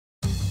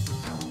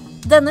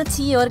Denne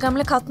 10 år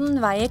gamle katten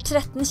veier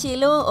 13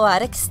 kilo og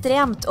er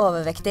ekstremt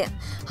overvektig.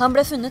 Han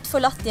ble funnet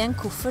forlatt i en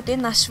koffert i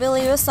Nashville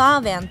i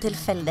USA ved en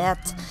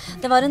tilfeldighet.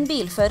 Det var en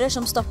bilfører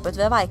som stoppet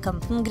ved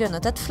veikanten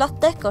grunnet et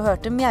flatt dekk og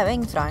hørte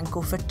mjauing fra en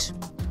koffert.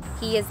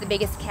 He is the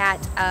biggest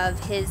cat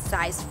of his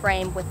size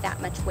frame with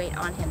that much weight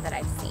on him that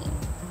I've seen.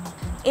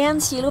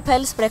 1 kilo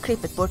pels ble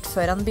klippet bort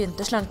før han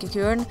begynte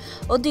slankekuren,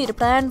 og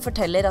dyrepleieren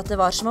forteller at det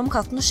var som om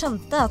katten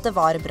skjønte at det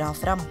var bra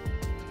for ham.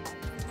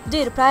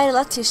 Dyrepleier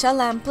Letitia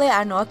Lampley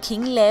er nå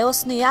King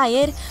Leos nye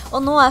eier,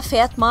 og nå er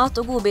fet mat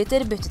og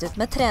godbiter byttet ut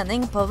med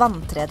trening på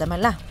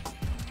vanntredemølle.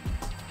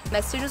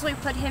 As soon as we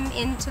put him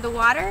into the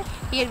water,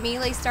 he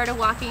immediately started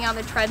walking on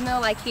the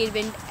treadmill like he had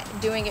been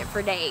doing it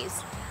for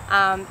days.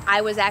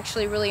 I was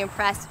actually really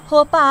impressed.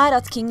 Håpet er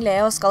at King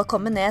Leo skal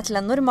komme ned til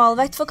en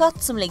normalvekt for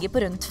katt som ligger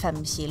på rundt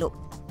 5 kilo.